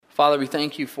Father, we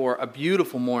thank you for a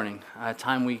beautiful morning, a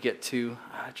time we get to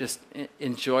just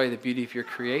enjoy the beauty of your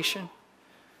creation.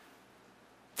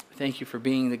 Thank you for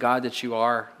being the God that you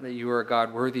are a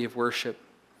God worthy of worship.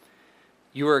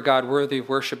 You are a God worthy of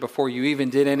worship before you even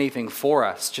did anything for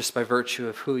us, just by virtue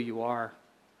of who you are.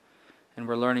 And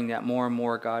we're learning that more and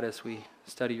more, God, as we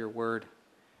study your word.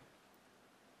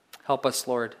 Help us,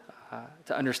 Lord,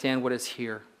 to understand what is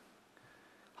here.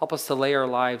 Help us to lay our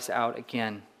lives out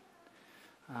again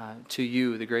to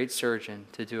you, the great surgeon,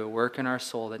 to do a work in our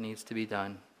soul that needs to be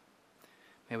done.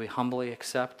 May we humbly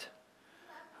accept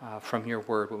from your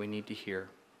word what we need to hear.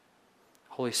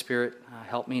 Holy Spirit,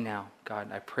 help me now.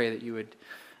 God, I pray that you would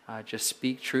just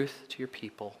speak truth to your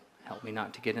people. Help me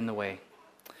not to get in the way.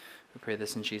 We pray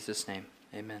this in Jesus' name.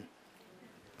 Amen.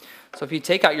 So if you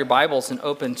take out your Bibles and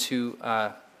open to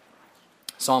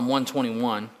Psalm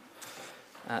 121,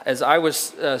 as I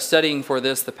was studying for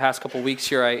this the past couple weeks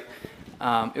here,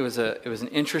 it was an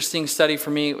interesting study for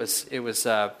me. It was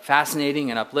fascinating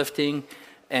and uplifting,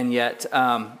 and yet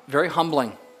very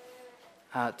humbling,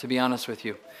 to be honest with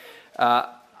you.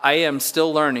 I am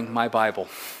still learning my Bible.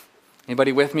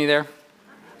 Anybody with me there?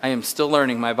 I am still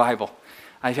learning my Bible.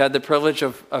 I've had the privilege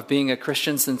of being a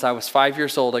Christian since I was 5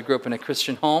 years old. I grew up in a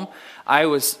Christian home. I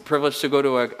was privileged to go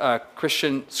to a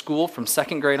Christian school from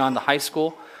second grade on to high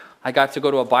school. I got to go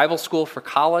to a Bible school for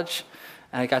college,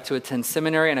 and I got to attend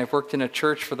seminary, and I've worked in a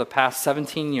church for the past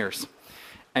 17 years.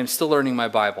 I'm still learning my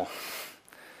Bible.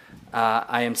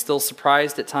 I am still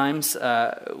surprised at times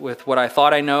with what I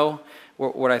thought I know,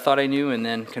 what I thought I knew, and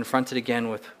then confronted again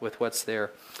with what's there.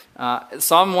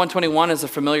 Psalm 121 is a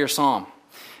familiar psalm.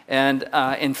 And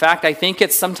in fact, I think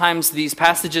it's sometimes these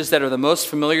passages that are the most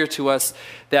familiar to us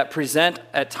that present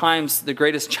at times the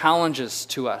greatest challenges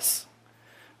to us.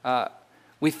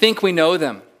 We think we know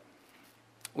them.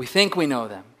 We think we know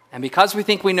them. And because we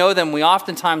think we know them, we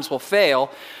oftentimes will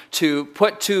fail to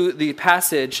put to the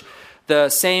passage the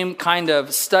same kind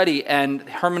of study and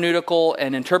hermeneutical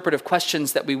and interpretive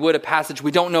questions that we would a passage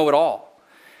we don't know at all.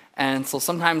 And so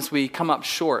sometimes we come up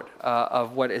short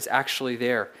of what is actually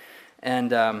there.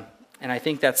 And I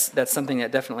think that's something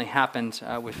that definitely happened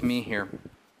with me here.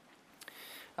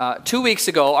 2 weeks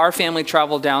ago, our family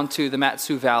traveled down to the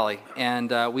Mat-Su Valley,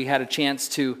 and we had a chance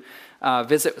to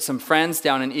visit some friends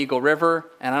down in Eagle River.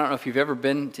 And I don't know if you've ever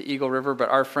been to Eagle River, but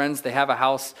our friends, they have a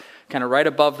house kind of right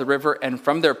above the river, and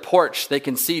from their porch, they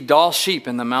can see Dall sheep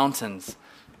in the mountains.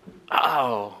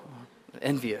 Oh,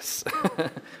 envious.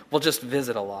 We'll just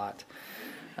visit a lot.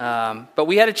 But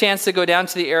we had a chance to go down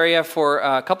to the area for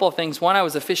a couple of things. One, I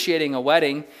was officiating a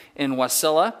wedding in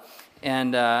Wasilla,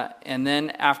 and then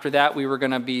after that, we were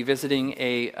going to be visiting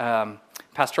a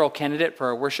pastoral candidate for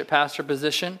a worship pastor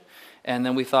position. And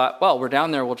then we thought, well, we're down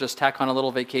there, we'll just tack on a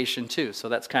little vacation too. So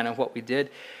that's kind of what we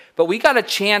did. But we got a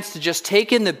chance to just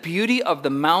take in the beauty of the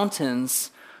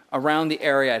mountains around the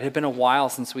area. It had been a while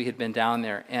since we had been down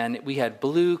there, and we had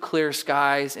blue, clear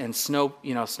skies and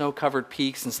snow-covered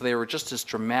peaks, and so they were just as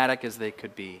dramatic as they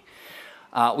could be.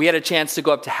 We had a chance to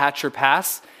go up to Hatcher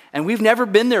Pass, and we've never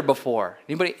been there before.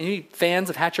 Any fans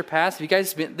of Hatcher Pass? Have you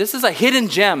guys been? This is a hidden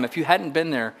gem. If you hadn't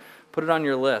been there, put it on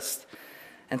your list.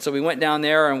 And so we went down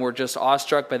there, and we're just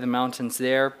awestruck by the mountains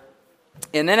there.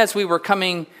 And then as we were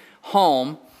coming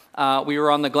home, we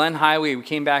were on the Glen Highway. We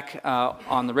came back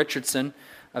on the Richardson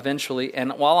eventually,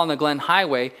 and while on the Glen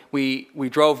Highway, we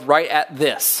drove right at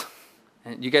this.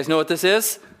 And you guys know what this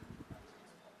is?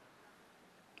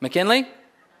 McKinley?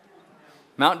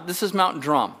 This is Mount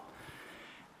Drum.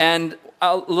 And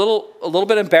a little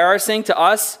bit embarrassing to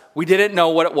us, we didn't know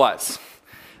what it was.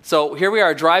 So here we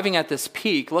are driving at this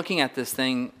peak, looking at this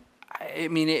thing. I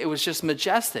mean, it was just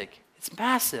majestic. It's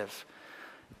massive.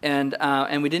 And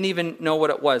we didn't even know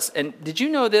what it was. And did you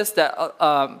know this, that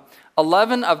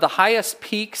 11 of the highest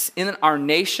peaks in our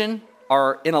nation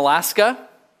are in Alaska?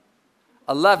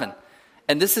 11.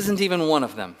 And this isn't even one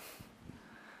of them.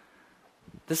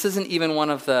 This isn't even one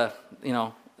of the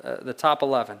top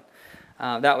 11.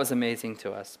 That was amazing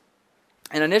to us.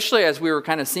 And initially, as we were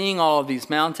kind of seeing all of these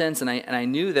mountains, and I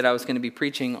knew that I was going to be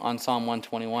preaching on Psalm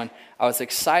 121, I was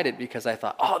excited because I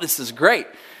thought, oh, this is great.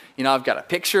 I've got a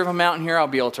picture of a mountain here. I'll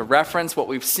be able to reference what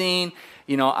we've seen.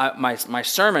 My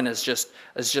sermon is just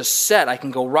set. I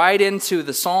can go right into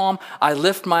the psalm. I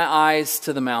lift my eyes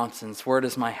to the mountains. Where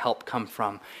does my help come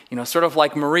from? Sort of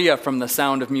like Maria from The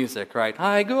Sound of Music, right?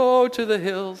 I go to the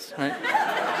hills, right?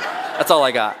 That's all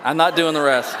I got. I'm not doing the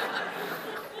rest.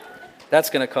 That's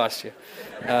going to cost you.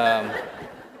 And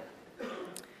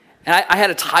I had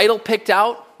a title picked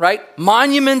out, right?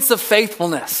 Monuments of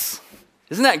Faithfulness.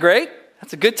 Isn't that great?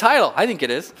 That's a good title. I think it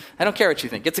is. I don't care what you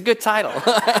think. It's a good title.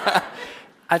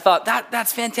 I thought,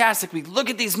 that's fantastic. We look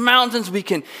at these mountains, we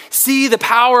can see the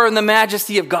power and the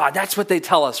majesty of God. That's what they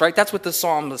tell us, right? That's what the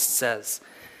psalmist says.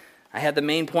 I had the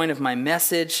main point of my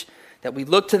message, that we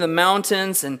look to the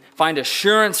mountains and find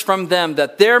assurance from them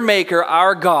that their maker,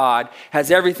 our God, has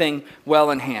everything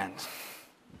well in hand.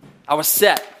 I was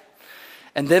set.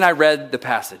 And then I read the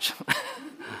passage.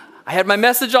 I had my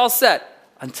message all set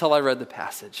until I read the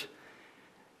passage.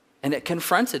 And it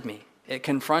confronted me. It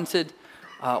confronted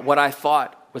what I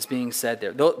thought was being said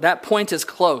there. That point is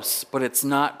close, but it's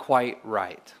not quite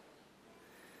right.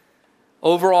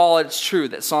 Overall, it's true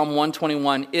that Psalm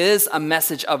 121 is a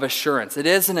message of assurance. It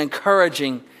is an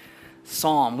encouraging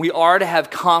psalm. We are to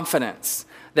have confidence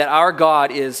that our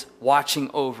God is watching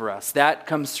over us. That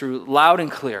comes through loud and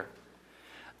clear.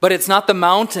 But it's not the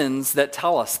mountains that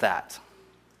tell us that.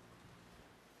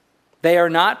 They are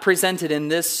not presented in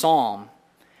this psalm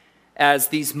as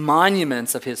these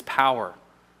monuments of his power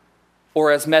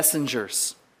or as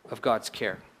messengers of God's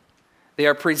care. They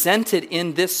are presented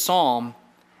in this psalm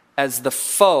as the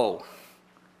foe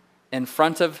in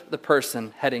front of the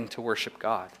person heading to worship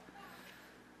God.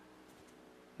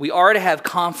 We are to have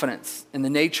confidence in the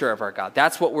nature of our God.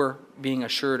 That's what we're being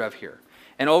assured of here.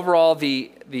 And overall,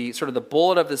 the sort of the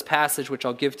bullet of this passage, which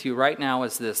I'll give to you right now,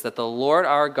 is this: that the Lord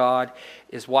our God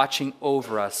is watching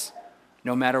over us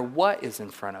no matter what is in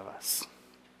front of us.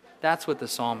 That's what the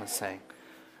psalm is saying.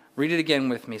 Read it again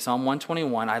with me. Psalm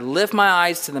 121. I lift my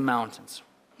eyes to the mountains.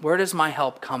 Where does my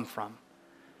help come from?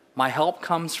 My help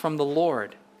comes from the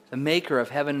Lord, the maker of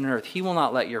heaven and earth. He will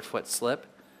not let your foot slip.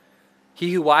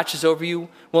 He who watches over you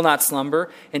will not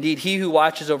slumber. Indeed, he who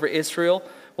watches over Israel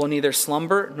will neither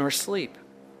slumber nor sleep.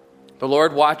 The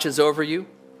Lord watches over you.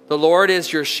 The Lord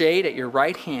is your shade at your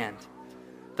right hand.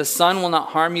 The sun will not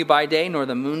harm you by day, nor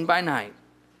the moon by night.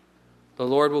 The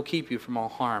Lord will keep you from all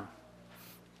harm.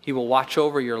 He will watch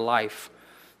over your life.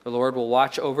 The Lord will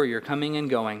watch over your coming and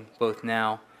going, both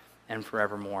now and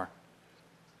forevermore.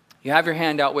 You have your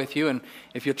handout with you, and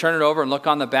if you turn it over and look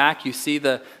on the back, you see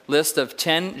the list of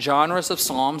 10 genres of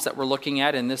psalms that we're looking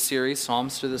at in this series,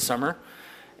 Psalms Through the Summer.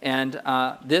 And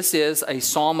this is a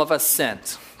psalm of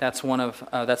ascent. That's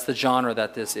that's the genre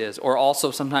that this is. Or also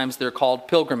sometimes they're called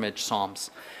pilgrimage psalms.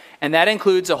 And that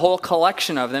includes a whole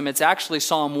collection of them. It's actually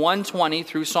Psalm 120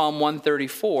 through Psalm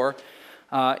 134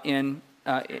 in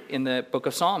the book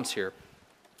of Psalms here.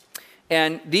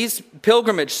 And these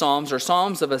pilgrimage psalms, or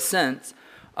psalms of ascent,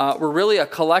 were really a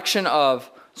collection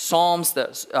of psalms,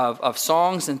 of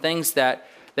songs and things that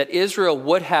Israel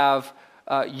would have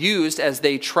used as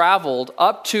they traveled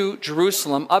up to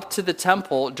Jerusalem, up to the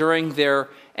temple during their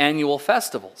annual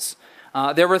festivals.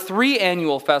 There were 3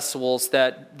 annual festivals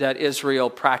that Israel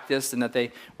practiced,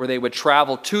 and where they would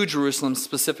travel to Jerusalem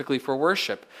specifically for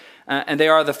worship. And they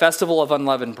are the Festival of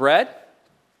Unleavened Bread,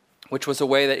 which was a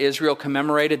way that Israel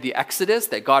commemorated the Exodus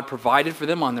that God provided for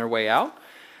them on their way out.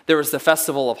 There was the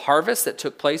Festival of Harvest that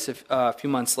took place a few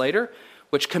months later,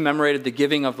 which commemorated the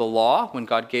giving of the law, when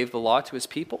God gave the law to his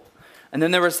people. And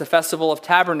then there was the Festival of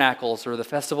Tabernacles, or the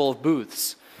Festival of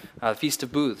Booths, the Feast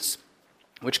of Booths,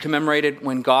 which commemorated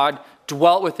when God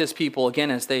dwelt with his people, again,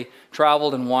 as they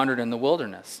traveled and wandered in the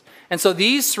wilderness. And so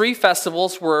these 3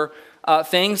 festivals were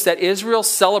things that Israel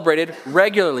celebrated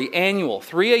regularly, annual,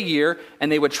 3 a year,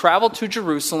 and they would travel to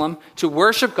Jerusalem to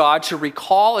worship God, to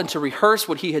recall and to rehearse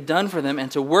what he had done for them, and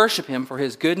to worship him for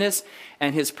his goodness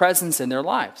and his presence in their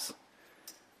lives.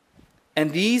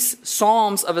 And these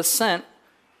psalms of ascent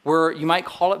were, you might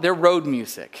call it, their road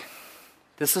music.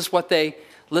 This is what they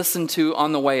listened to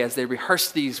on the way as they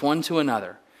rehearsed these one to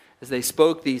another, as they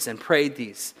spoke these and prayed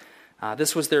these.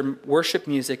 This was their worship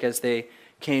music as they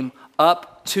came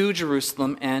up to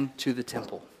Jerusalem and to the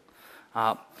temple.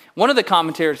 One of the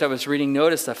commentators I was reading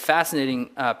noticed a fascinating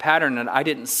pattern that I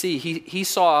didn't see. He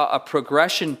saw a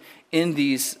progression in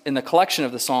the collection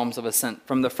of the Psalms of Ascent.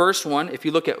 From the first one, if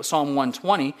you look at Psalm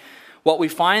 120, what we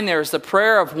find there is the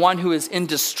prayer of one who is in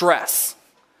distress.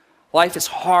 Life is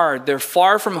hard. They're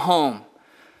far from home.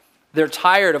 They're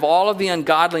tired of all of the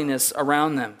ungodliness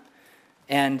around them.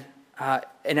 And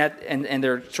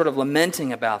they're sort of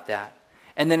lamenting about that.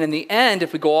 And then in the end,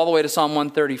 if we go all the way to Psalm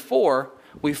 134,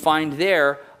 we find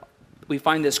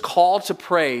this call to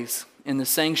praise in the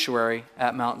sanctuary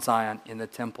at Mount Zion in the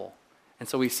temple. And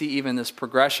so we see even this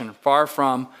progression far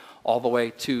from all the way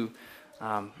to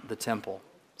the temple.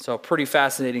 So a pretty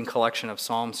fascinating collection of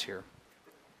psalms here.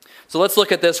 So let's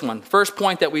look at this one. First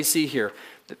point that we see here.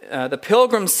 The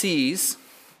pilgrim sees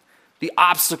the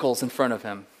obstacles in front of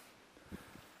him.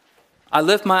 I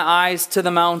lift my eyes to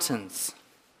the mountains.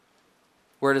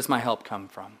 Where does my help come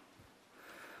from?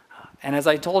 And as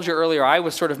I told you earlier, I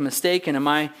was sort of mistaken in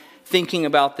my thinking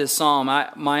about this psalm,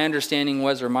 my understanding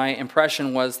was, or my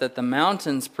impression was, that the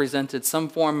mountains presented some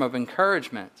form of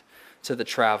encouragement to the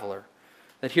traveler.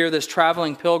 That here this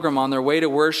traveling pilgrim on their way to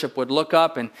worship would look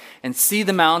up and see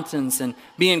the mountains and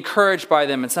be encouraged by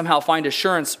them and somehow find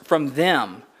assurance from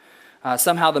them.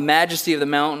 Somehow the majesty of the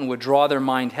mountain would draw their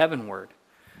mind heavenward.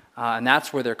 And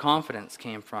that's where their confidence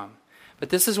came from. But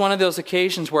this is one of those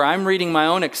occasions where I'm reading my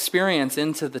own experience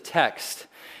into the text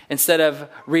instead of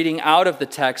reading out of the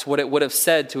text what it would have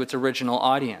said to its original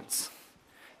audience.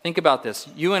 Think about this.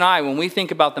 You and I, when we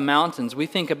think about the mountains, we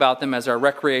think about them as our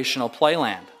recreational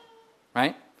playland,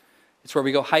 right? It's where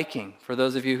we go hiking. For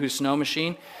those of you who snow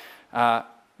machine,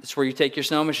 it's where you take your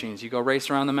snow machines. You go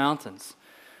race around the mountains.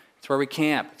 It's where we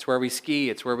camp. It's where we ski.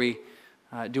 It's where we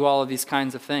do all of these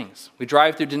kinds of things. We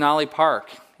drive through Denali Park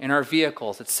in our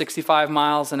vehicles at 65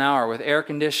 miles an hour with air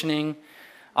conditioning,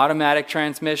 automatic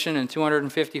transmission, and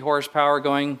 250 horsepower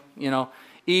going,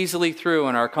 easily through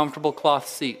in our comfortable cloth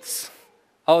seats.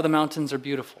 Oh, the mountains are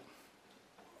beautiful.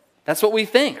 That's what we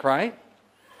think, right?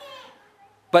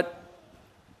 But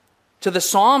to the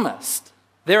psalmist,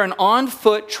 they're an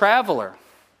on-foot traveler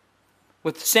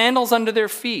with sandals under their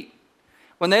feet.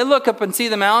 When they look up and see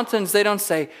the mountains, they don't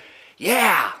say,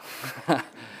 yeah.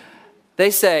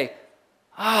 They say,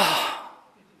 oh,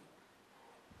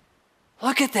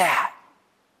 look at that.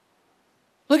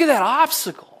 Look at that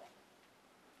obstacle.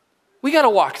 We got to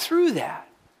walk through that.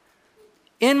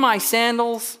 In my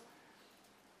sandals,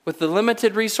 with the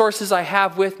limited resources I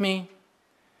have with me,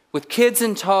 with kids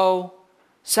in tow,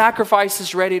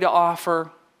 sacrifices ready to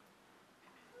offer,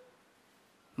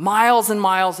 miles and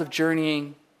miles of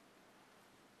journeying,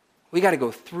 we got to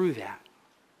go through that.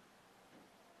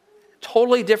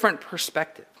 Totally different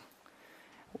perspective.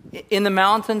 In the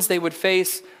mountains, they would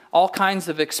face all kinds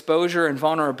of exposure and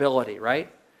vulnerability,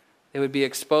 right? They would be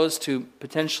exposed to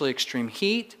potentially extreme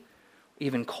heat,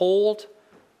 even cold,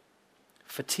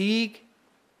 fatigue,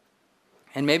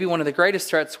 and maybe one of the greatest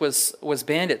threats was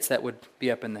bandits that would be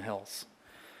up in the hills.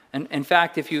 And in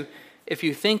fact, if you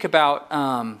think about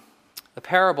the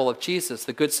parable of Jesus,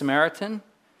 the Good Samaritan,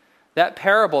 that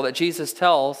parable that Jesus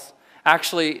tells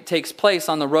actually takes place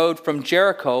on the road from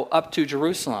Jericho up to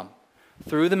Jerusalem,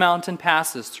 through the mountain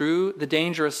passes, through the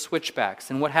dangerous switchbacks.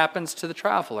 And what happens to the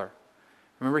traveler?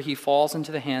 Remember, he falls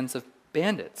into the hands of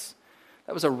bandits.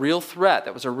 That was a real threat.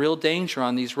 That was a real danger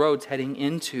on these roads heading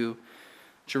into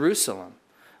Jerusalem.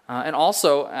 And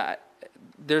also,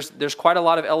 there's quite a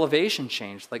lot of elevation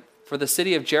change. Like for the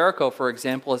city of Jericho, for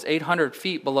example, is 800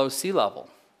 feet below sea level.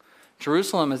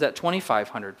 Jerusalem is at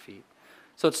 2,500 feet.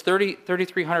 So it's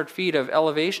 3,300 feet of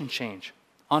elevation change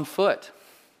on foot.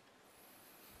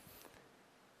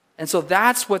 And so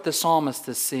that's what the psalmist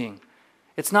is seeing.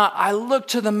 It's not, I look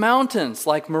to the mountains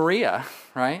like Maria,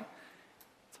 right?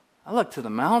 I look to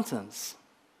the mountains.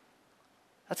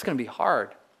 That's going to be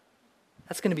hard.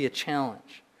 That's going to be a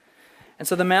challenge. And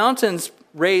so the mountains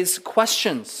raise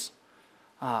questions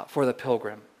for the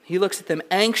pilgrim. He looks at them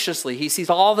anxiously. He sees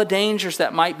all the dangers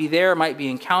that might be there, might be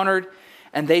encountered,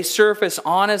 and they surface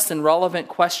honest and relevant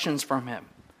questions from him.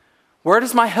 Where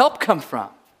does my help come from?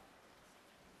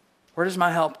 Where does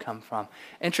my help come from?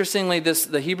 Interestingly,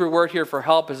 the Hebrew word here for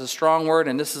help is a strong word,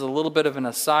 and this is a little bit of an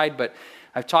aside, but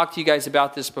I've talked to you guys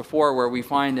about this before, where we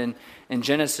find in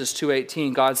Genesis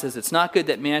 2:18, God says, it's not good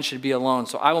that man should be alone,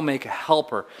 so I will make a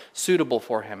helper suitable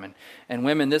for him. And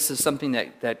women, this is something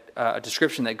that a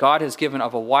description that God has given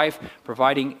of a wife,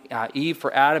 providing Eve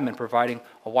for Adam and providing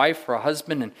a wife for a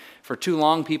husband. And for too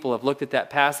long, people have looked at that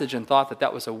passage and thought that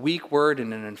that was a weak word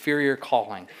and an inferior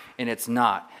calling, and it's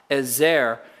not.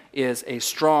 Ezer is a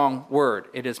strong word.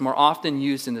 It is more often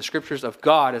used in the scriptures of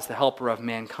God as the helper of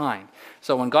mankind.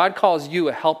 So when God calls you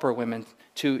a helper, women,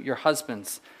 to your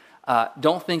husbands,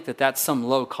 don't think that that's some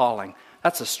low calling.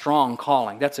 That's a strong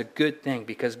calling. That's a good thing,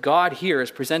 because God here is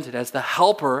presented as the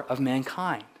helper of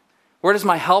mankind. Where does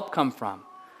my help come from?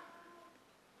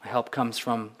 My help comes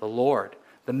from the Lord,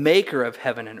 the maker of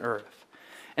heaven and earth.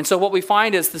 And so what we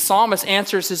find is the psalmist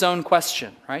answers his own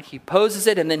question, right? He poses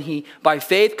it, and then he, by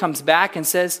faith, comes back and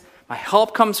says, my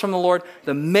help comes from the Lord,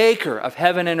 the maker of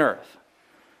heaven and earth.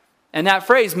 And that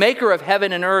phrase, maker of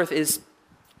heaven and earth, is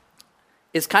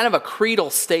kind of a creedal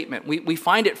statement. We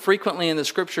find it frequently in the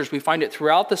scriptures. We find it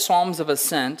throughout the Psalms of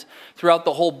Ascent, throughout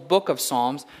the whole book of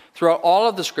Psalms, throughout all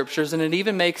of the scriptures, and it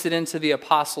even makes it into the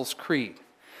Apostles' Creed,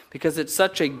 because it's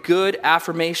such a good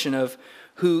affirmation of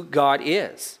who God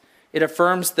is. It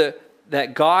affirms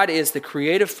that God is the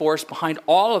creative force behind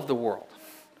all of the world.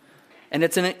 And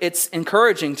it's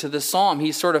encouraging to the psalm.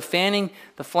 He's sort of fanning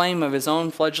the flame of his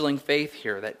own fledgling faith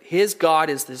here, that his God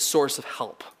is the source of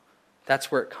help. That's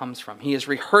where it comes from. He is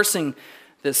rehearsing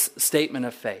this statement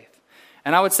of faith.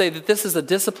 And I would say that this is a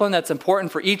discipline that's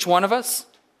important for each one of us.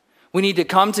 We need to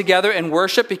come together and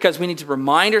worship because we need to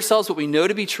remind ourselves what we know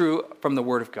to be true from the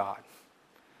Word of God.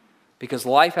 Because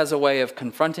life has a way of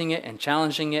confronting it and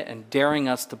challenging it and daring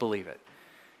us to believe it.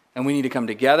 And we need to come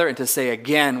together and to say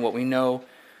again what we know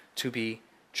to be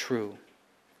true.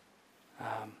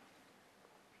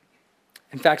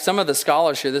 In fact, some of the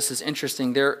scholars here, this is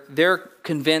interesting, they're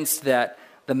convinced that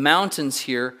the mountains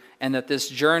here and that this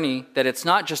journey, that it's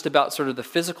not just about sort of the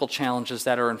physical challenges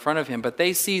that are in front of him, but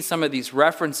they see some of these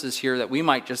references here that we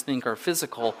might just think are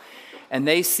physical, and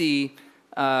they see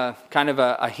kind of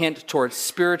a hint towards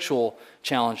spiritual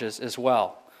challenges as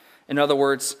well. In other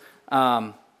words,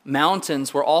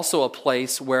 mountains were also a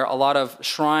place where a lot of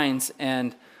shrines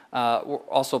and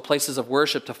also places of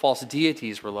worship to false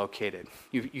deities were located.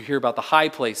 You hear about the high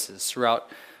places throughout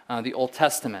the Old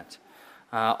Testament.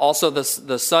 Also,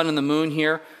 the sun and the moon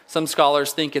here, some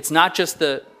scholars think it's not just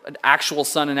the actual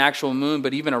sun and actual moon,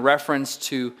 but even a reference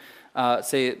to,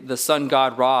 say, the sun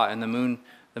god Ra and the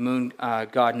moon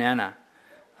god Nana.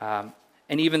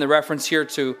 And even the reference here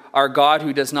to our God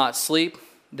who does not sleep.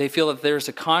 They feel that there's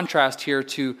a contrast here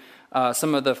to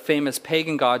some of the famous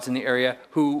pagan gods in the area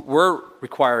who were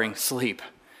requiring sleep.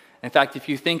 In fact, if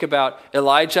you think about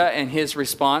Elijah and his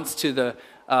response to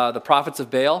the prophets of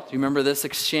Baal, do you remember this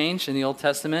exchange in the Old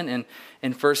Testament and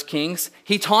in 1 Kings?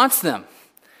 He taunts them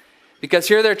because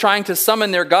here they're trying to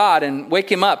summon their God and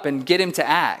wake him up and get him to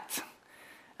act.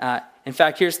 In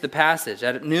fact, here's the passage.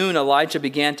 At noon, Elijah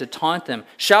began to taunt them.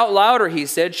 "Shout louder," he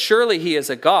said. "Surely he is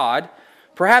a god.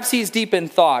 Perhaps he's deep in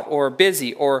thought or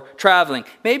busy or traveling.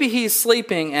 Maybe he's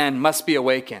sleeping and must be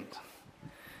awakened."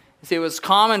 You see, it was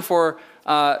common for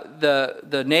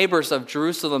the neighbors of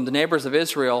Jerusalem, the neighbors of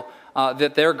Israel,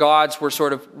 that their gods were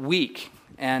sort of weak.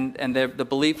 And the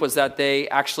belief was that they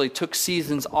actually took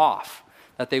seasons off,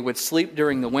 that they would sleep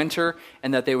during the winter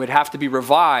and that they would have to be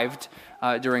revived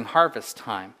during harvest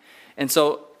time. And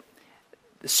so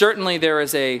certainly there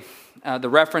is the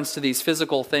reference to these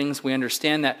physical things, we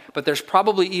understand that, but there's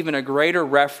probably even a greater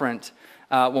reference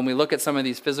when we look at some of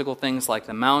these physical things like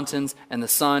the mountains and the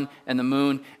sun and the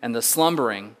moon and the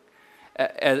slumbering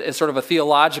as sort of a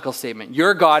theological statement.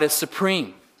 Your God is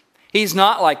supreme. He's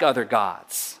not like other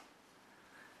gods.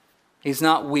 He's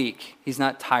not weak. He's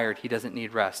not tired. He doesn't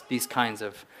need rest. These kinds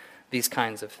of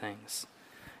things.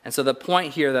 And so the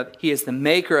point here that he is the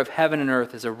maker of heaven and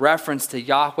earth is a reference to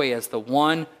Yahweh as the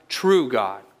one true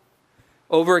God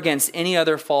over against any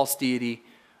other false deity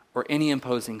or any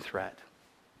imposing threat.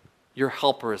 Your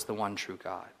helper is the one true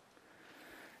God.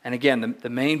 And again, the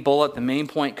main bullet, the main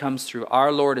point comes through.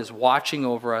 Our Lord is watching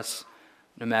over us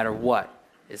no matter what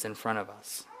is in front of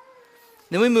us.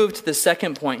 Then we move to the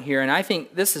second point here, and I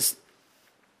think this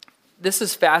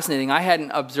is fascinating. I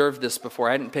hadn't observed this before.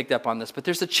 I hadn't picked up on this, but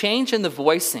there's a change in the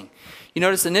voicing. You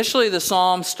notice initially the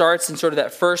psalm starts in sort of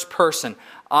that first person.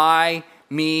 I,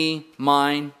 me,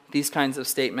 mine, these kinds of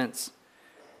statements.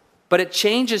 But it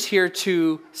changes here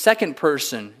to second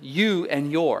person, you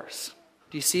and yours.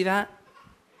 Do you see that?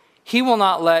 He will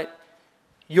not let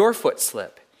your foot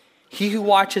slip. He who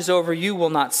watches over you will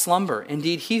not slumber.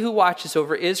 Indeed, he who watches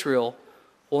over Israel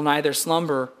will neither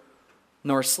slumber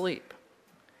nor sleep.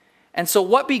 And so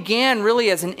what began really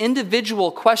as an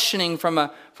individual questioning from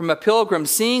a pilgrim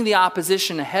seeing the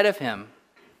opposition ahead of him,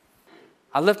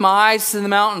 I lift my eyes to the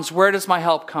mountains, where does my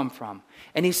help come from?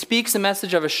 And he speaks a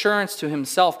message of assurance to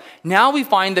himself. Now we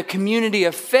find the community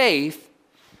of faith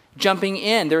jumping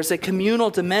in. There's a communal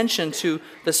dimension to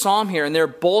the psalm here, and they're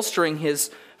bolstering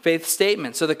his faith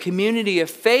statement. So the community of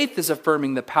faith is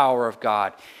affirming the power of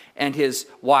God and his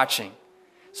watching.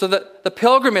 So the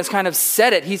pilgrim has kind of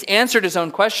said it. He's answered his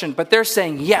own question, but they're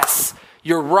saying, yes,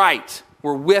 you're right.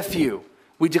 We're with you.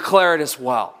 We declare it as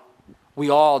well. We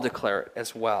all declare it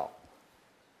as well.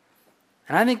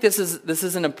 And I think this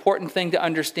is an important thing to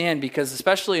understand because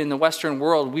especially in the Western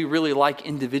world, we really like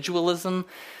individualism.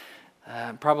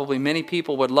 Probably many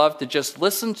people would love to just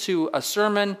listen to a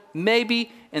sermon,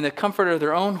 maybe in the comfort of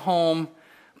their own home.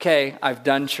 Okay, I've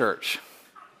done church,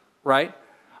 right?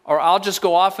 Or I'll just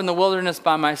go off in the wilderness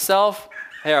by myself.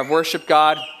 Hey, I've worshiped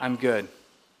God. I'm good.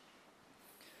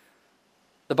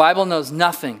 The Bible knows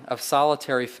nothing of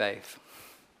solitary faith.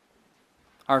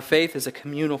 Our faith is a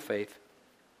communal faith,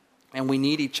 and we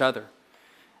need each other.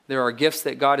 There are gifts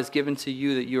that God has given to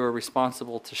you that you are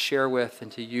responsible to share with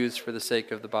and to use for the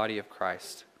sake of the body of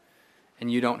Christ.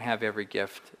 And you don't have every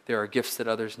gift. There are gifts that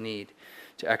others need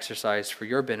to exercise for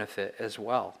your benefit as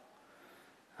well.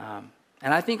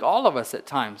 And I think all of us at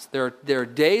times, there are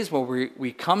days where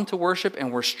we come to worship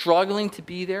and we're struggling to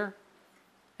be there.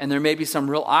 And there may be some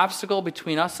real obstacle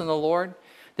between us and the Lord.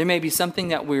 There may be something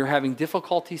that we're having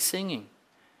difficulty singing.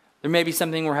 There may be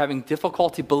something we're having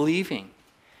difficulty believing.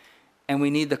 And we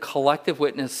need the collective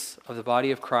witness of the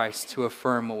body of Christ to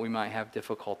affirm what we might have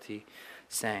difficulty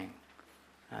saying.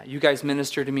 You guys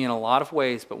minister to me in a lot of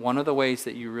ways, but one of the ways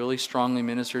that you really strongly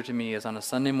minister to me is on a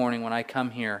Sunday morning when I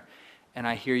come here and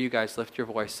I hear you guys lift your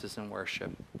voices in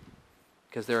worship.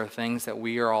 Because there are things that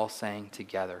we are all saying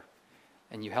together.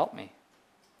 And you help me.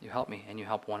 You help me, and you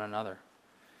help one another.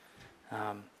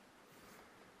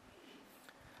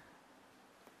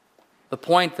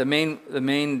 The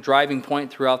main driving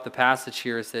point throughout the passage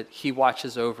here is that he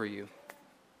watches over you.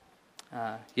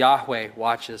 Yahweh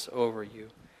watches over you.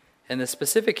 And the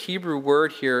specific Hebrew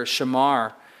word here,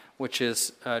 shamar, which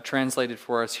is translated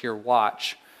for us here,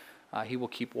 watch. He will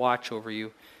keep watch over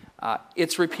you.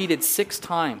 It's repeated 6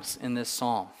 times in this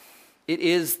psalm. It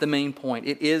is the main point.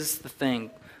 It is the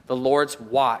thing. The Lord's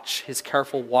watch, his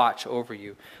careful watch over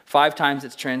you. 5 times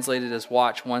it's translated as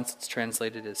watch. Once it's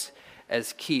translated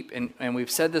as keep. And we've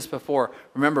said this before.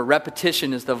 Remember,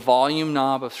 repetition is the volume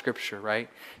knob of Scripture, right?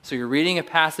 So you're reading a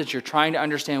passage, you're trying to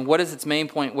understand what is its main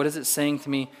point, what is it saying to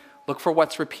me? Look for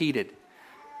what's repeated.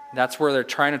 That's where they're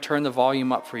trying to turn the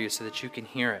volume up for you so that you can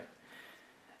hear it.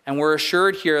 And we're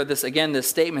assured here of this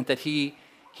statement that he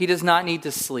does not need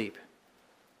to sleep.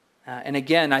 And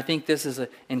again, I think this is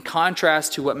in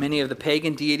contrast to what many of the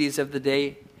pagan deities of the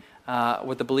day,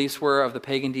 what the beliefs were of the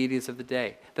pagan deities of the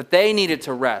day. That they needed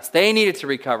to rest. They needed to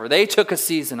recover. They took a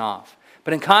season off.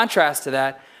 But in contrast to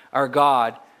that, our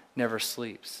God never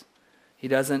sleeps. He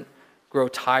doesn't grow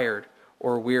tired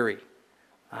or weary.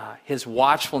 His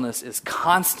watchfulness is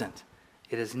constant.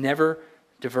 It is never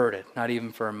diverted, not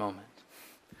even for a moment.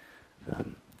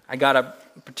 I got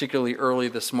up particularly early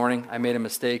this morning. I made a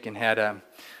mistake and had a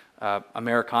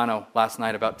Americano last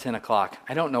night about 10 o'clock.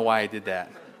 I don't know why I did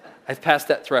that. I've passed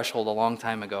that threshold a long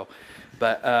time ago,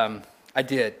 but I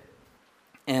did.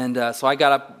 And so I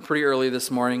got up pretty early this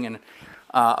morning, and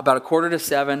about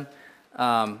 6:45,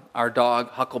 our dog,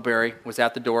 Huckleberry, was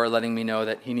at the door letting me know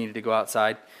that he needed to go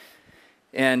outside.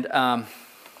 And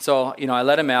so, I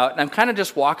let him out, and I'm kind of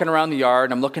just walking around the yard,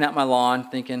 and I'm looking at my lawn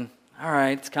thinking, all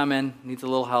right, it's coming, needs a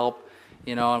little help.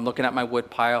 I'm looking at my wood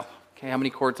pile. Okay, how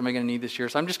many cords am I going to need this year?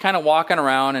 So I'm just kind of walking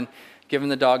around and giving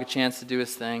the dog a chance to do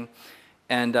his thing.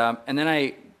 And then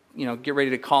I, get ready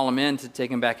to call him in to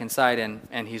take him back inside,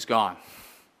 and he's gone.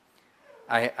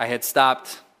 I had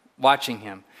stopped watching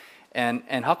him.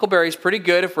 And Huckleberry's pretty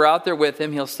good. If we're out there with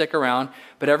him, he'll stick around.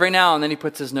 But every now and then he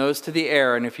puts his nose to the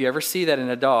air. And if you ever see that in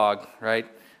a dog, right,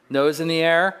 nose in the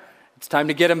air, it's time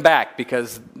to get him back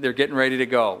because they're getting ready to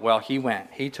go. Well, he went.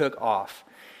 He took off.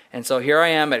 And so here I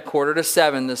am at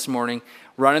 6:45 this morning,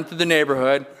 running through the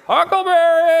neighborhood.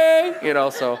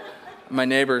 Huckleberry! So my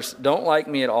neighbors don't like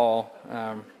me at all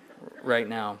right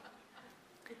now.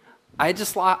 I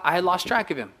lost track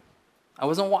of him. I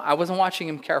wasn't watching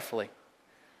him carefully.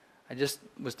 I just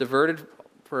was diverted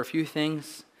for a few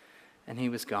things, and he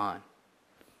was gone.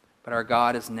 But our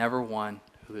God is never one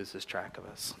who loses track of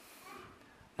us.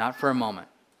 Not for a moment.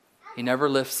 He never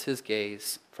lifts his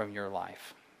gaze from your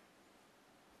life.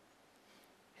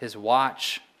 His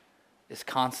watch is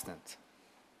constant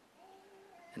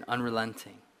and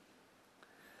unrelenting.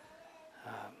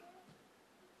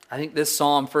 I think this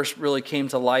psalm first really came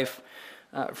to life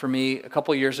for me a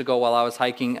couple years ago while I was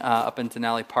hiking up in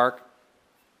Denali Park.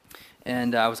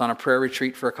 And I was on a prayer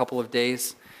retreat for a couple of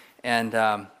days. And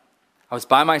I was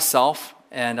by myself,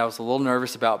 and I was a little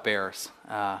nervous about bears.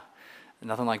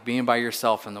 Nothing like being by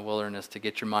yourself in the wilderness to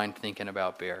get your mind thinking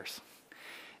about bears.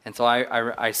 And so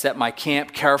I set my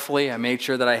camp carefully. I made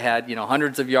sure that I had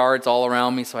hundreds of yards all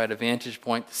around me, so I had a vantage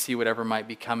point to see whatever might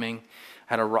be coming.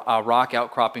 I had a rock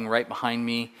outcropping right behind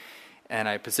me, and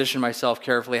I positioned myself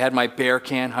carefully. I had my bear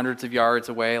can hundreds of yards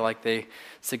away, like they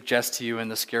suggest to you in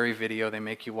the scary video they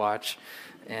make you watch.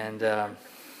 And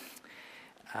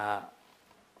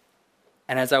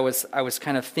as I was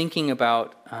kind of thinking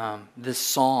about this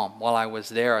psalm while I was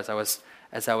there, as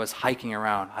I was hiking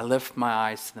around, I lift my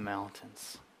eyes to the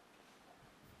mountains,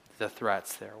 the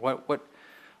threats there.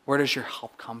 Where does your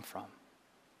help come from?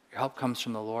 Your help comes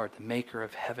from the Lord, the maker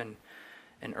of heaven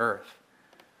and earth.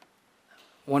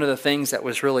 One of the things that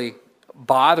was really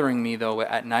bothering me, though,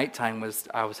 at nighttime was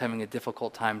I was having a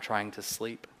difficult time trying to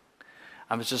sleep.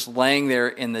 I was just laying there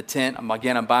in the tent.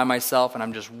 I'm by myself, and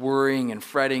I'm just worrying and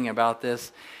fretting about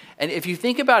this. And if you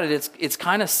think about it, it's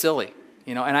kind of silly,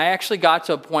 And I actually got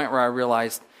to a point where I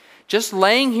realized just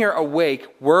laying here awake,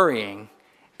 worrying,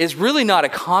 is really not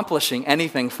accomplishing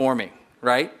anything for me,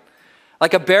 right?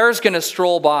 Like a bear's going to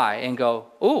stroll by and go,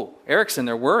 "Ooh, Erickson,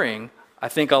 they're worrying. I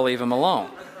think I'll leave him alone."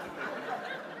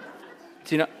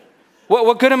 Do you know?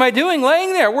 What good am I doing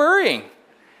laying there worrying?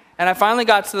 And I finally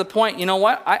got to the point, you know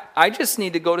what? I just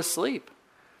need to go to sleep.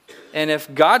 And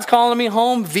if God's calling me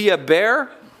home via bear,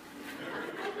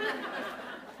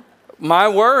 my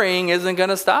worrying isn't going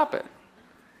to stop it.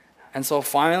 And so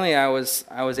finally I was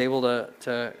able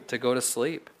to go to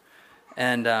sleep.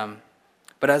 And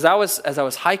but as I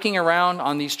was hiking around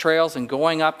on these trails and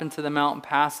going up into the mountain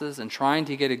passes and trying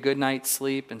to get a good night's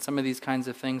sleep and some of these kinds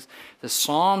of things, the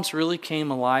Psalms really came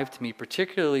alive to me,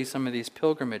 particularly some of these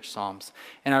pilgrimage Psalms.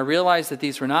 And I realized that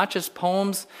these were not just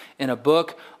poems in a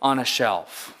book on a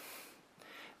shelf.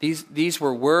 These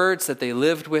were words that they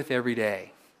lived with every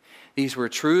day. These were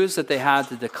truths that they had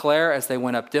to declare as they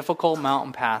went up difficult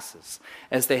mountain passes,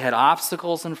 as they had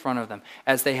obstacles in front of them,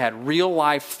 as they had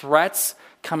real-life threats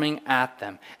coming at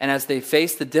them, and as they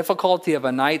faced the difficulty of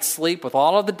a night's sleep with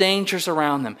all of the dangers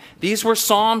around them. These were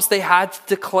psalms they had to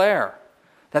declare,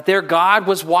 that their God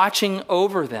was watching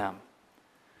over them.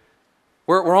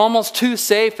 We're almost too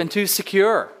safe and too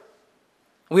secure.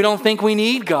 We don't think we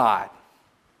need God.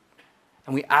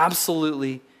 And we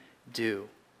absolutely do.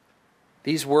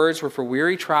 These words were for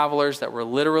weary travelers that were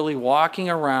literally walking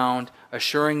around,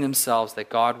 assuring themselves that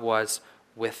God was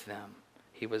with them.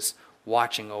 He was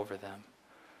watching over them.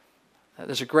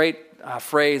 There's a great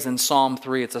phrase in Psalm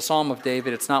 3. It's a Psalm of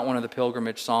David. It's not one of the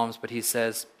pilgrimage Psalms, but he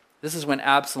says, this is when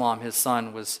Absalom, his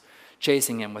son, was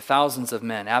chasing him with thousands of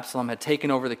men. Absalom had taken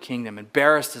over the kingdom,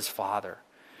 embarrassed his father,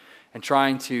 and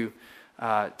trying to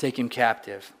take him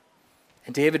captive.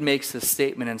 And David makes this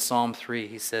statement in Psalm 3.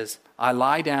 He says, I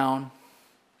lie down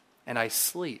and I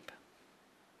sleep,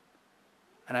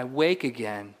 and I wake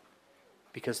again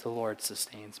because the Lord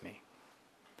sustains me.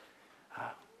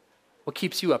 What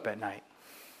keeps you up at night?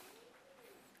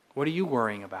 What are you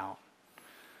worrying about?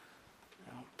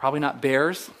 Probably not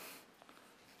bears.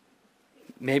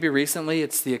 Maybe recently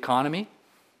it's the economy,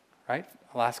 right?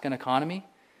 Alaskan economy.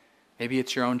 Maybe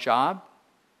it's your own job.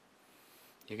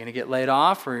 You're going to get laid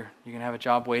off, or you're going to have a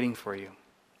job waiting for you.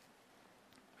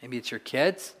 Maybe it's your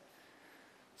kids.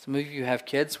 Some of you have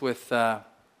kids with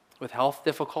health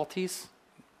difficulties,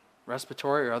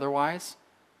 respiratory or otherwise.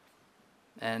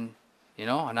 And,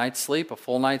 a night's sleep, a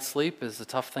full night's sleep is a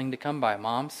tough thing to come by,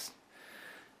 moms.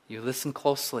 You listen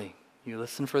closely. You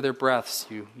listen for their breaths.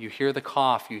 You hear the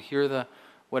cough. You hear the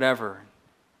whatever.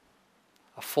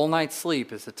 A full night's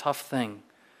sleep is a tough thing.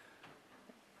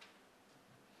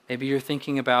 Maybe you're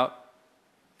thinking about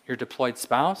your deployed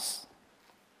spouse.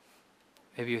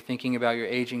 Maybe you're thinking about your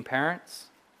aging parents.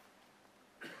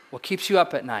 What keeps you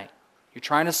up at night? You're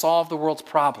trying to solve the world's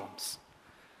problems.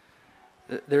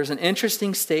 There's an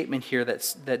interesting statement here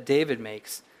that David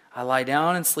makes. I lie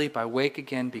down and sleep, I wake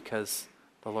again because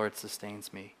the Lord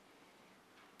sustains me.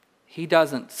 He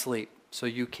doesn't sleep, so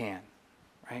you can,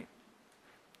 right?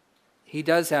 He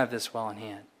does have this well in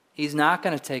hand. He's not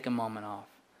going to take a moment off.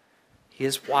 He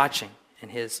is watching,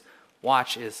 and his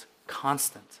watch is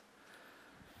constant.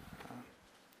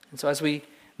 And so as we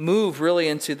move really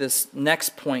into this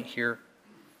next point here,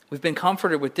 we've been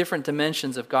comforted with different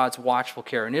dimensions of God's watchful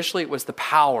care. Initially, it was the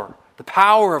power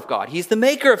of God. He's the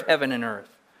maker of heaven and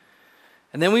earth.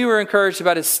 And then we were encouraged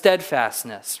about his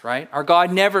steadfastness, right? Our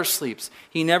God never sleeps.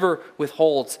 He never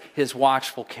withholds his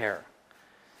watchful care.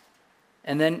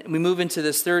 And then we move into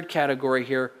this third category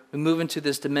here. We move into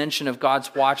this dimension of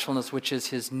God's watchfulness, which is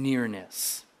his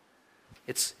nearness.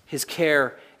 His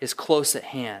care is close at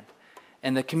hand.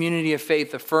 And the community of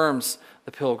faith affirms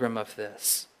the pilgrim of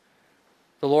this.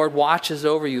 The Lord watches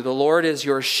over you. The Lord is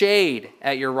your shade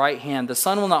at your right hand. The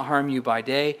sun will not harm you by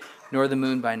day, nor the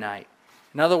moon by night.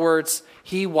 In other words,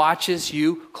 he watches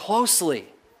you closely.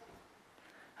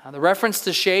 The reference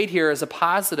to shade here is a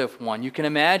positive one. You can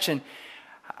imagine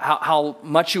how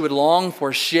much you would long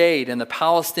for shade in the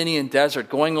Palestinian desert,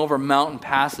 going over mountain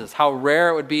passes, how rare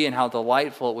it would be and how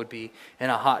delightful it would be in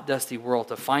a hot, dusty world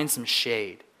to find some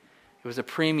shade. It was a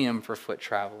premium for foot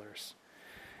travelers.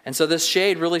 And so this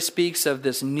shade really speaks of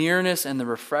this nearness and the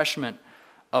refreshment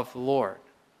of the Lord.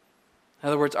 In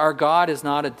other words, our God is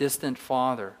not a distant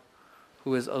father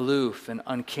who is aloof and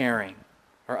uncaring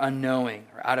or unknowing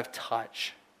or out of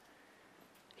touch.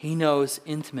 He knows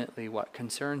intimately what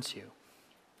concerns you,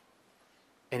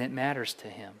 and it matters to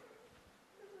him.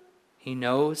 He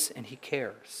knows and he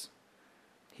cares.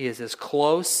 He is as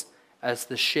close as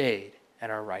the shade at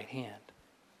our right hand.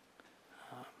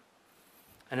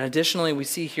 And additionally, we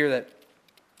see here that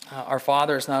our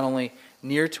Father is not only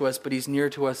near to us, but he's near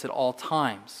to us at all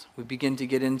times. We begin to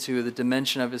get into the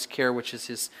dimension of his care, which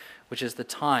is the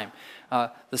time.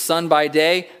 The sun by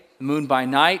day, the moon by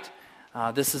night.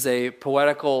 This is a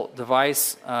poetical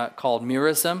device called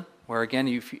merism, where again,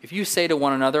 if you say to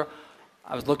one another,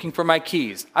 I was looking for my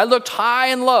keys. I looked high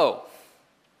and low,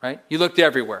 right? You looked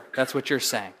everywhere. That's what you're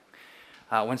saying.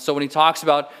 When he talks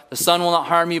about the sun will not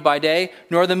harm you by day,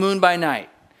 nor the moon by night.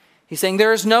 He's saying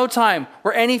there is no time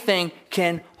where anything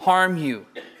can harm you.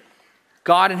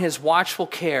 God in his watchful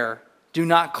care do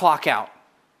not clock out.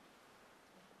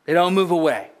 They don't move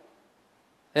away.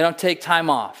 They don't take time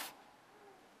off.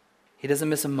 He doesn't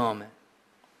miss a moment.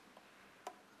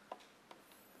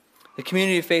 The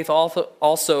community of faith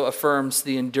also affirms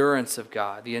the endurance of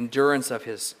God, the endurance of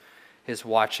his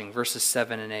watching, verses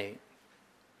 7 and 8.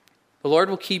 The Lord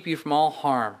will keep you from all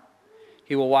harm.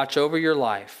 He will watch over your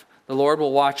life. The Lord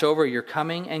will watch over your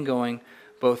coming and going,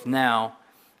 both now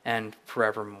and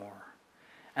forevermore.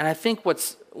 And I think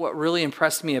what really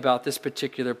impressed me about this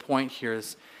particular point here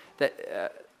is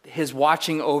that his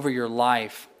watching over your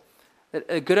life, that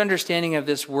a good understanding of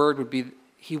this word would be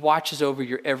he watches over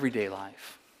your everyday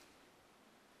life.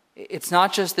 It's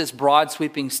not just this broad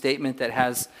sweeping statement that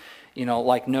has,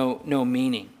 like no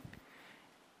meaning.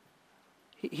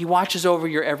 He watches over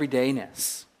your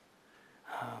everydayness.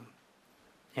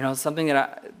 Something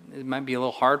that it might be a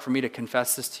little hard for me to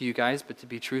confess this to you guys, but to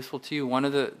be truthful to you, one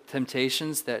of the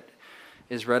temptations that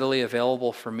is readily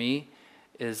available for me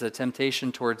is a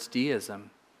temptation towards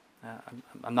deism.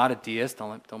 I'm not a deist,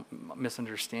 don't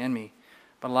misunderstand me.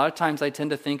 But a lot of times I tend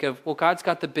to think of, well, God's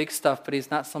got the big stuff, but he's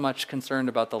not so much concerned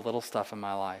about the little stuff in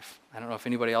my life. I don't know if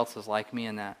anybody else is like me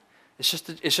in that. It's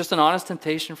just an honest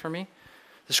temptation for me.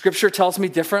 The scripture tells me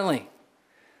differently.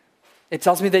 It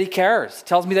tells me that he cares. It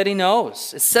tells me that he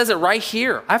knows. It says it right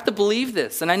here. I have to believe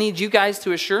this, and I need you guys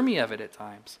to assure me of it at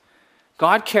times.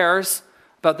 God cares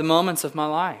about the moments of my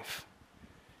life.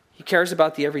 He cares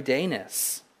about the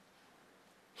everydayness.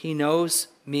 He knows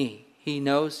me. He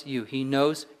knows you. He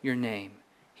knows your name.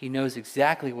 He knows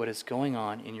exactly what is going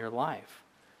on in your life.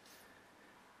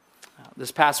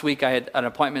 This past week, I had an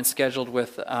appointment scheduled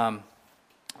with the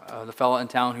fellow in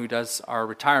town who does our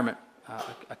retirement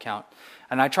account.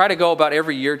 And I try to go about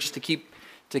every year just to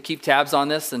keep tabs on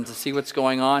this and to see what's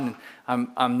going on. And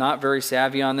I'm not very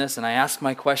savvy on this, and I ask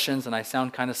my questions, and I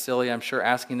sound kind of silly, I'm sure,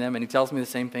 asking them. And he tells me the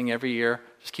same thing every year.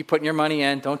 Just keep putting your money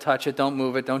in. Don't touch it. Don't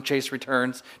move it. Don't chase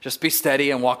returns. Just be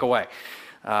steady and walk away.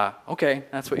 Okay,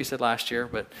 that's what you said last year,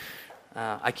 but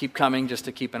I keep coming just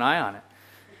to keep an eye on it.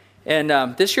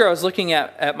 And this year I was looking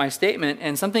at my statement,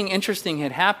 and something interesting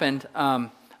had happened.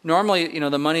 Normally,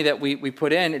 the money that we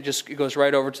put in, it goes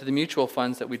right over to the mutual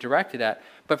funds that we directed at.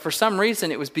 But for some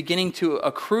reason, it was beginning to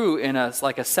accrue in a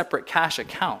separate cash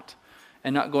account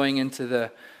and not going into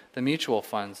the mutual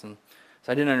funds. And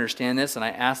so I didn't understand this, and I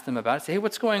asked him about it. I said, hey,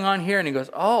 what's going on here? And he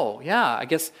goes, oh, yeah, I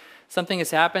guess something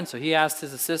has happened. So he asked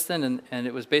his assistant, and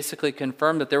it was basically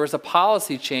confirmed that there was a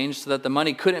policy change so that the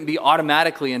money couldn't be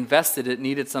automatically invested. It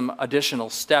needed some additional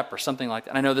step or something like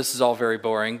that. And I know this is all very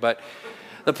boring, but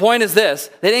the point is this: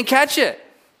 they didn't catch it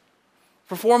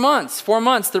for 4 months. 4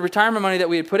 months, the retirement money that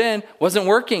we had put in wasn't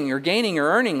working or gaining or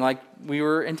earning like we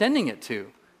were intending it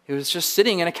to. It was just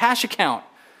sitting in a cash account.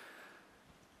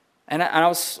 And I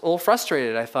was a little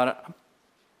frustrated. I thought, I'm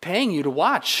paying you to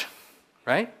watch,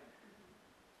 right?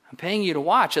 I'm paying you to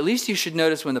watch. At least you should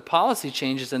notice when the policy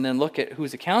changes and then look at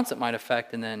whose accounts it might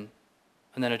affect and then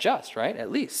adjust, right?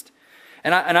 At least.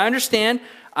 And I understand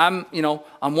I'm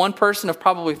one person of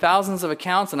probably thousands of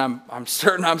accounts, and I'm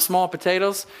certain I'm small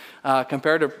potatoes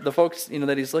compared to the folks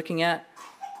that he's looking at.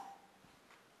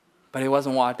 But they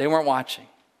weren't watching.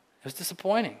 It was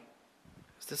disappointing.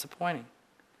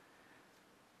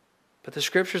 But the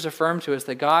scriptures affirm to us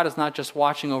that God is not just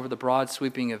watching over the broad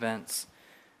sweeping events.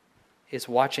 He's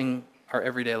watching our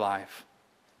everyday life.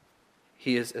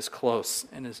 He is as close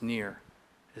and as near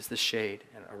as the shade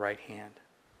at our right hand.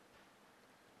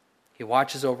 He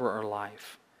watches over our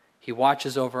life. He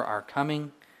watches over our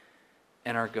coming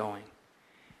and our going.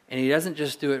 And he doesn't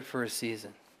just do it for a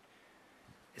season.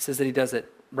 It says that he does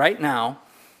it right now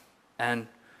and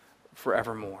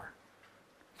forevermore.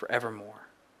 Forevermore.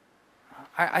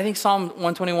 I think Psalm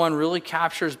 121 really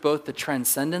captures both the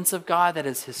transcendence of God, that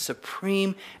is his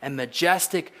supreme and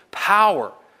majestic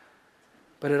power,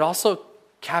 but it also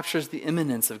captures the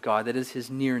immanence of God, that is his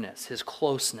nearness, his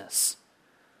closeness.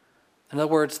 In other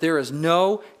words, there is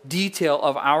no detail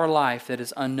of our life that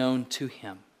is unknown to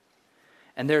him.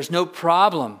 And there's no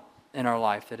problem in our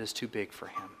life that is too big for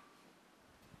him.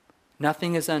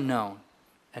 Nothing is unknown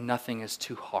and nothing is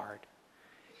too hard.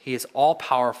 He is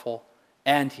all-powerful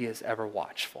and he is ever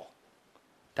watchful.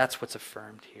 That's what's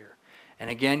affirmed here. And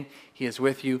again, he is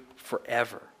with you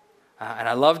forever. And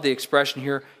I love the expression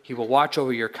here, he will watch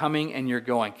over your coming and your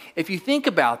going. If you think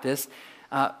about this,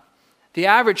 The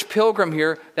average pilgrim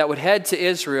here that would head to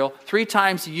Israel 3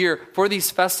 times a year for these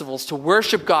festivals to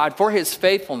worship God for his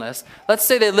faithfulness, let's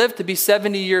say they live to be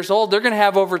 70 years old, they're going to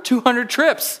have over 200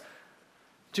 trips,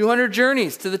 200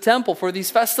 journeys to the temple for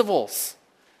these festivals.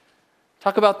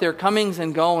 Talk about their comings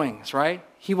and goings, right?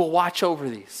 He will watch over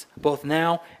these, both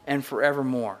now and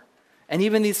forevermore. And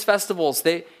even these festivals,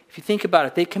 if you think about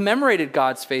it, they commemorated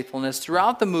God's faithfulness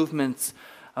throughout the movements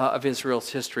of Israel's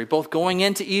history, both going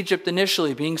into Egypt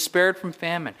initially, being spared from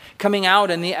famine, coming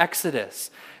out in the Exodus,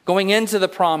 going into the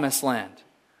Promised Land,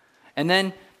 and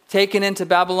then taken into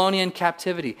Babylonian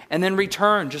captivity, and then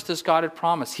returned just as God had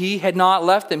promised. He had not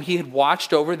left them. He had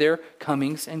watched over their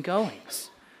comings and goings.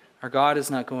 Our God is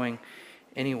not going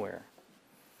anywhere.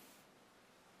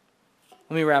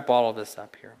 Let me wrap all of this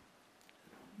up here.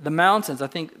 The mountains, I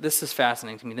think this is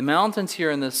fascinating to me. The mountains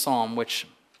here in this psalm, which,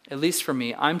 at least for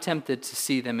me, I'm tempted to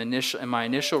see them in my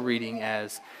initial reading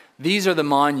as these are the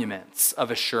monuments of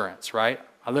assurance, right?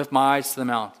 I lift my eyes to the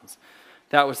mountains.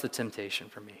 That was the temptation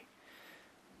for me.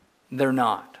 They're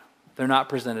not. They're not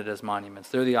presented as monuments.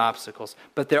 They're the obstacles.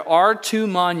 But there are 2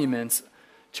 monuments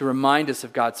to remind us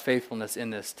of God's faithfulness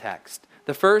in this text.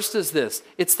 The first is this.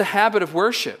 It's the habit of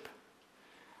worship.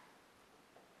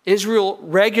 Israel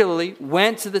regularly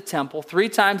went to the temple 3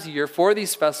 times a year for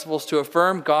these festivals to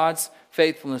affirm God's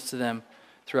faithfulness to them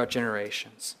throughout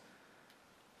generations.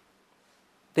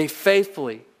 They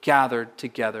faithfully gathered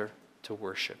together to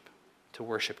worship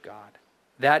God.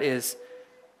 That is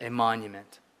a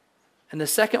monument. And the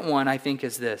second one, I think,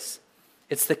 is this.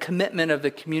 It's the commitment of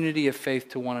the community of faith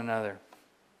to one another.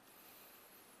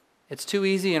 It's too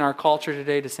easy in our culture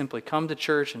today to simply come to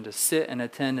church and to sit and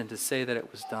attend and to say that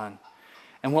it was done.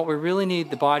 And what we really need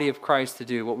the body of Christ to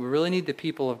do, what we really need the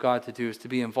people of God to do, is to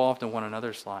be involved in one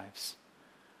another's lives.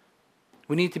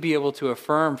 We need to be able to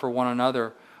affirm for one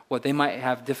another what they might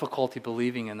have difficulty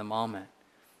believing in the moment.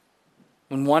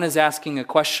 When one is asking a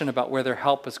question about where their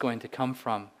help is going to come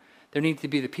from, there need to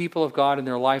be the people of God in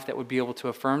their life that would be able to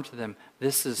affirm to them,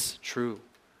 this is true,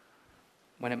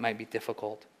 when it might be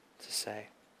difficult to say.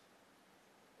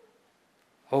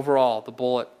 Overall, the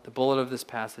bullet of this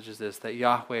passage is this, that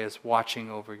Yahweh is watching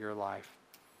over your life.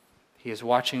 He is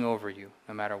watching over you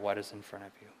no matter what is in front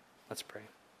of you. Let's pray.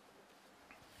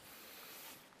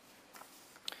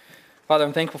 Father,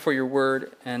 I'm thankful for your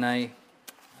word, and I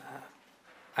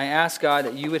ask, God,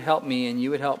 that you would help me and you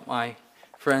would help my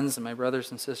friends and my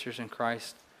brothers and sisters in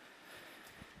Christ,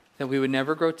 that we would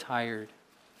never grow tired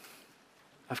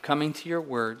of coming to your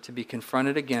word to be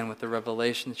confronted again with the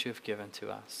revelation that you have given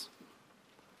to us.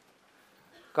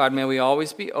 God, may we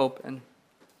always be open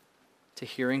to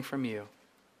hearing from you.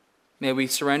 May we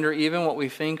surrender even what we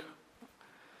think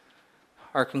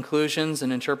are conclusions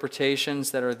and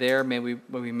interpretations that are there. May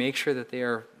we make sure that they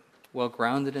are well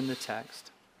grounded in the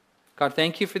text. God,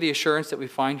 thank you for the assurance that we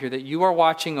find here that you are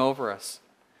watching over us.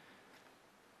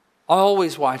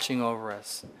 Always watching over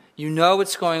us. You know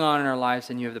what's going on in our lives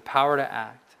and you have the power to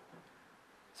act.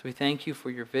 So we thank you for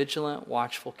your vigilant,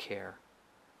 watchful care.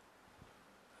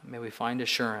 May we find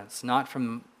assurance, not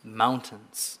from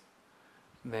mountains.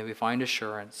 May we find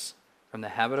assurance from the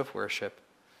habit of worship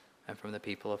and from the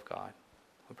people of God.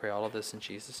 We pray all of this in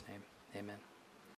Jesus' name. Amen.